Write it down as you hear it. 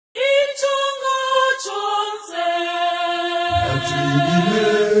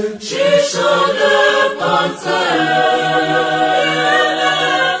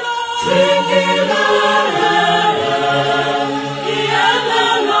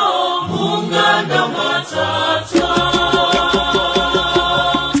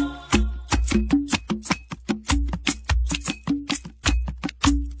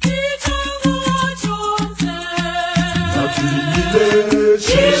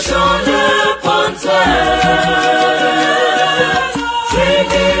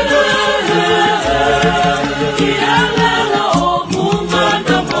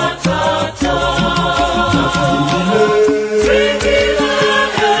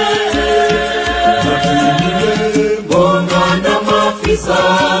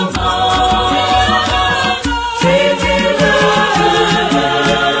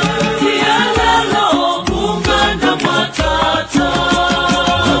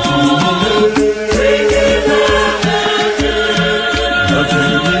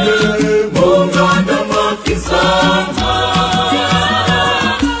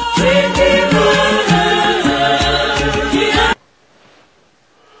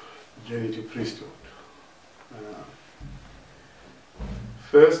Journey to priesthood.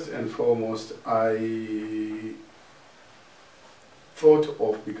 First and foremost, I thought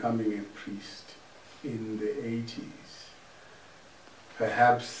of becoming a priest in the 80s.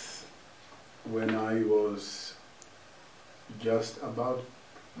 Perhaps when I was just about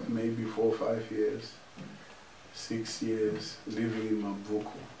maybe 4 or 5 years, 6 years living in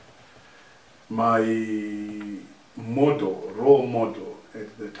Mabuku. My role model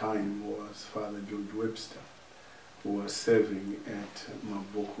at the time was Father George Webster, who was serving at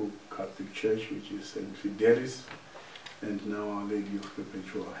Mabuku Catholic Church, which is St. Fidelis, and now Our Lady of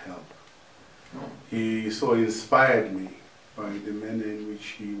Perpetual Help. He so inspired me by the manner in which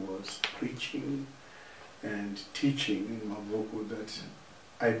he was preaching and teaching in Mabuku that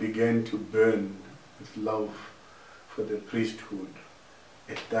I began to burn with love for the priesthood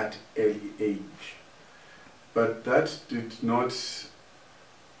at that early age. But that did not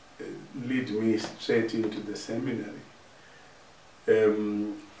lead me straight into the seminary.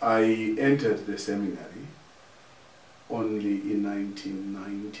 I entered the seminary only in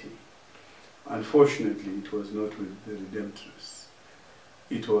 1990. Unfortunately, it was not with the Redemptorists.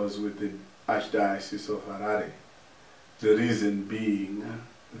 It was with the Archdiocese of Harare. The reason being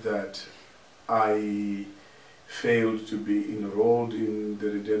that I failed to be enrolled in the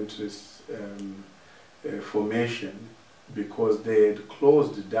Redemptorist formation because they had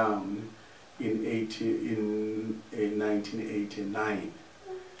closed down in 1989.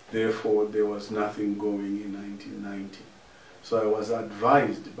 Therefore, there was nothing going in 1990. So I was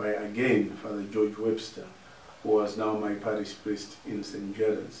advised by, again, Father George Webster, who was now my parish priest in St.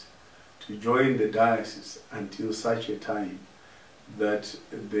 Gerard's, to join the diocese until such a time that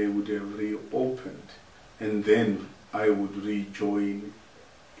they would have reopened, and then I would rejoin,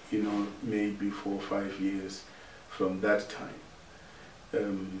 maybe 4 or 5 years from that time.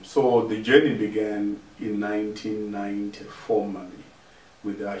 So the journey began in 1990 formally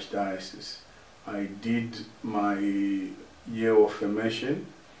with the Archdiocese. I did my year of formation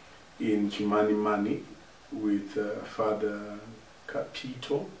in Chimanimani with Father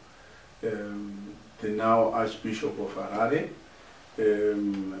Capito, the now Archbishop of Harare,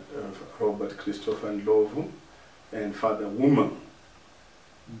 Robert Christopher Ndlovu, and Father Woman.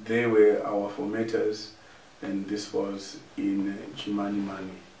 They were our formators, and this was in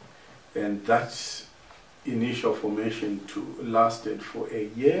Chimanimani. And that initial formation lasted for a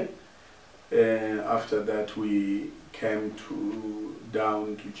year. After that, we came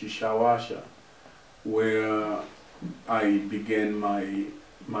down to Chishawasha, where I began my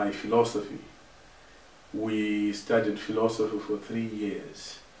philosophy. We studied philosophy for 3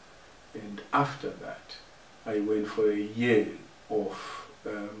 years, and after that, I went for a year of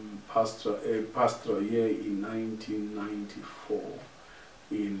pastoral year in 1994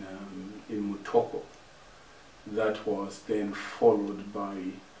 in Mutoko. That was then followed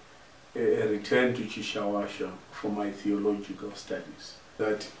by a return to Chishawasha for my theological studies.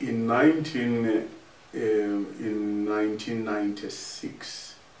 That in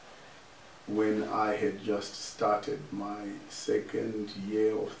 1996, when I had just started my 2nd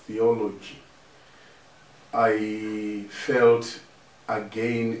year of theology, I felt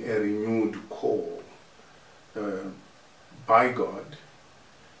again a renewed call by God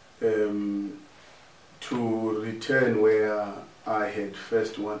to return where I had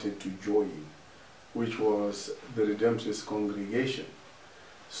first wanted to join, which was the Redemptorist congregation.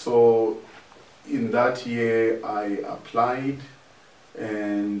 So in that year I applied,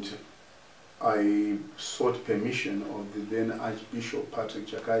 and I sought permission of the then Archbishop Patrick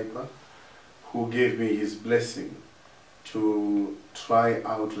Chakaipa, who gave me his blessing to try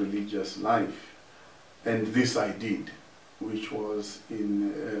out religious life. And this I did, which was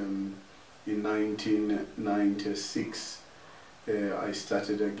in 1996. I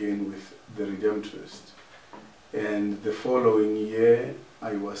started again with the Redemptorist. And the following year,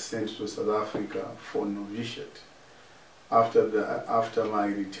 I was sent to South Africa for novitiate. After my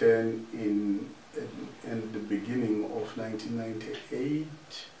return in the beginning of 1998,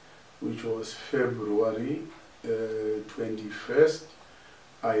 which was February 21st,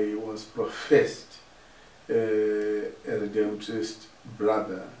 I was professed a Redemptorist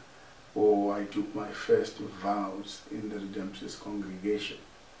brother, or I took my first vows in the Redemptorist congregation.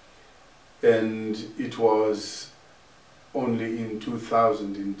 And it was only in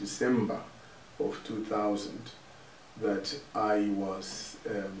 2000, in December of 2000, that I was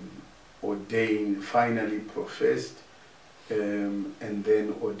ordained, finally professed, and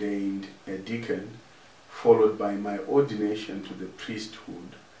then ordained a deacon, followed by my ordination to the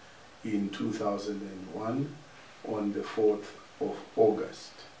priesthood in 2001 on the 4th of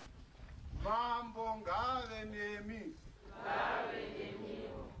August.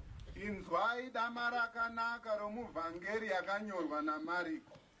 Inzwai dama rakanaka romuvhangeri yakanyorwa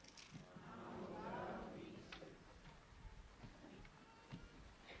naMariko.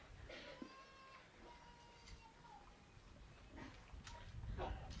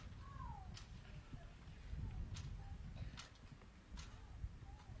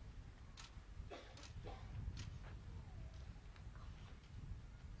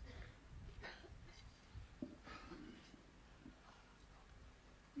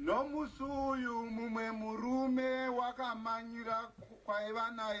 Nomusi uyu mumwe murume wakamanyira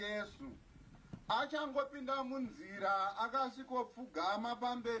kwaiva naYesu achangopinda munzira akasvikopfugama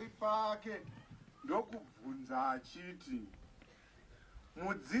pamberi pake ndokubvunza achiti,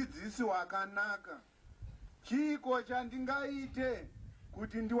 mudzidzisi wakanaka, chiko chandingaite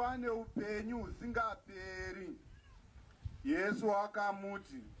kuti ndiwane upenyu husingaperi? Yesu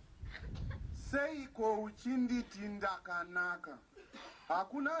akamuti, seiko uchinditi ndakanaka?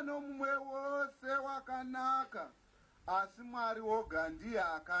 Hakuna nomumwe wose wakanaka, asi Mwari woga ndiye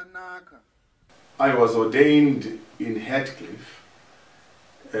akanaka. I was ordained in Heathcliff,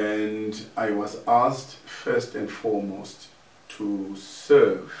 and I was asked first and foremost to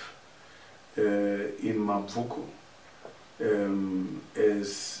serve in Mavuko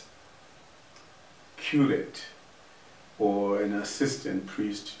as curate or an assistant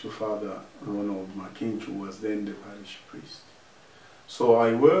priest to Father Ronald McKinch, who was then the parish priest. So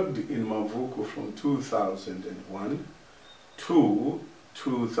I worked in Mavuko from 2001 to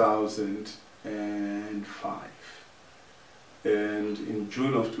 2005. And in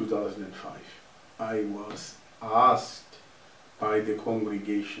June of 2005, I was asked by the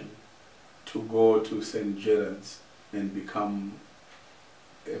congregation to go to St. Gerard's and become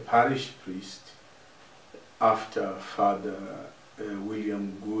a parish priest after Father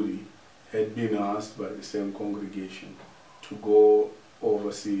William Guri had been asked by the same congregation to go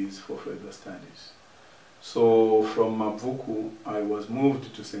overseas for further studies. So from Mavuku, I was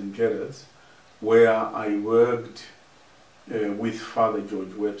moved to St. Gerard's, where I worked with Father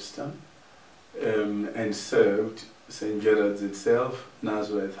George Webster and served St. Gerard's itself,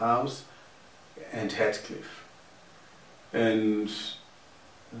 Nazareth House, and Heathcliff. And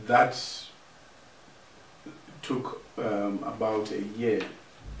that took about a year,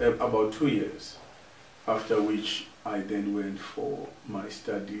 about 2 years, after which I then went for my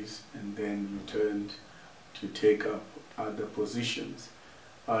studies and then returned to take up other positions.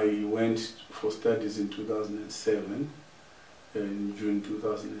 I went for studies in 2007, in June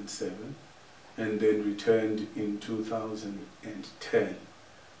 2007, and then returned in 2010,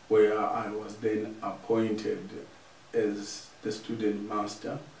 where I was then appointed as the student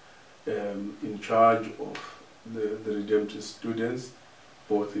master in charge of the Redemptorist students,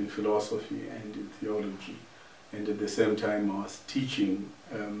 both in philosophy and in theology. And at the same time I was teaching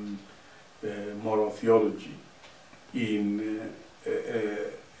moral theology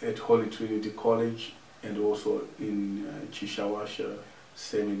at Holy Trinity College and also in Chishawasha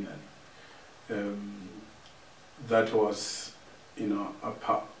Seminary. That was,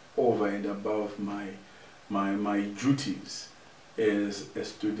 over and above my duties as a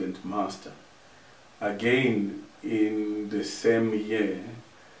student master. Again, in the same year,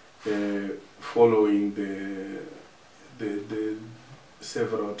 following the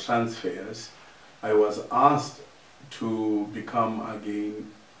several transfers, I was asked to become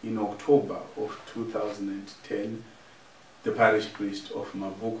again in October of 2010 the parish priest of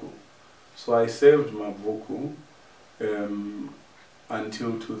Mavuku. So I served Mabuku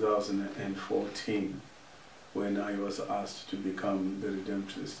until 2014, when I was asked to become the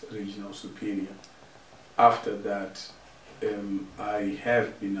Redemptorist Regional Superior. After that, I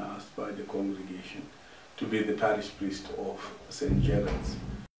have been asked by the congregation to be the parish priest of St. Gerard's.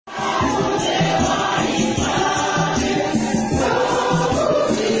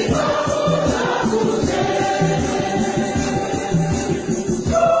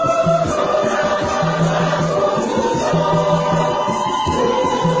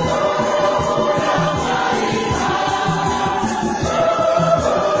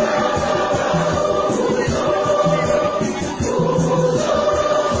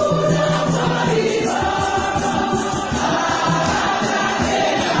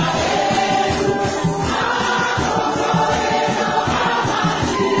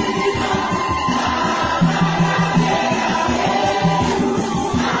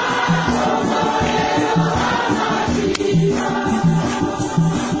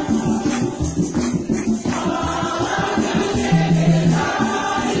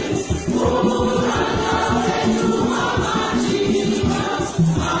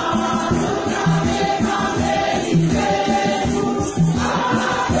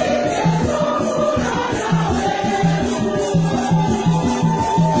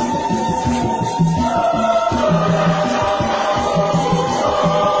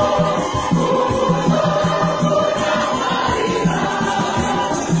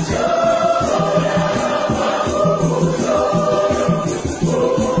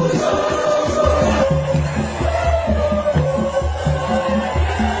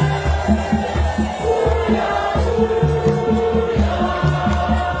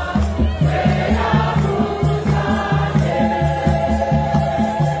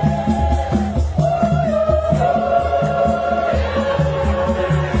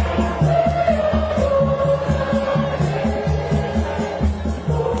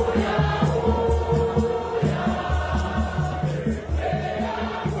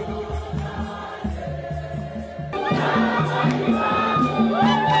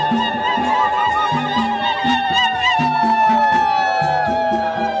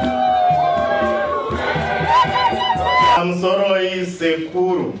 Chinhoyi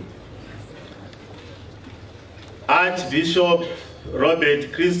Sekuru, Archbishop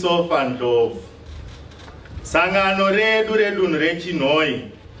Robert Christopher Ndov, sangano redu redunhu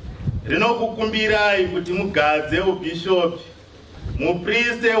reChinhoyi rinokukumbirai kuti mugadze ubishopi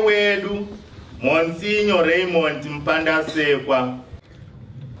mupriste wedu Monsignor Raymond Mupandasekwa.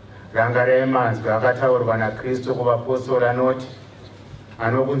 Rangarai mazwi akataurwa naKristu kuvapostori anoti,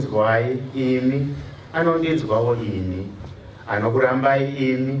 anokunzwai imi anondinzwawo ini, anokurambai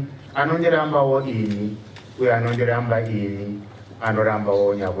imi anondirambawo ini, uye anondiramba ini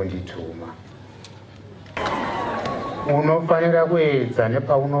anorambawo nyakundituma. Unofanira kuedza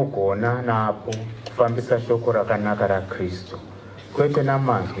nepaunogona napo kufambisa shoko rakanaka raKristu, kwete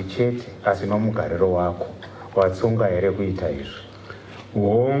namanzwi chete asi nomugariro wako. Watsunga here kuita izvi?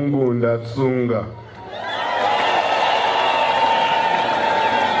 Hongu ndatsunga.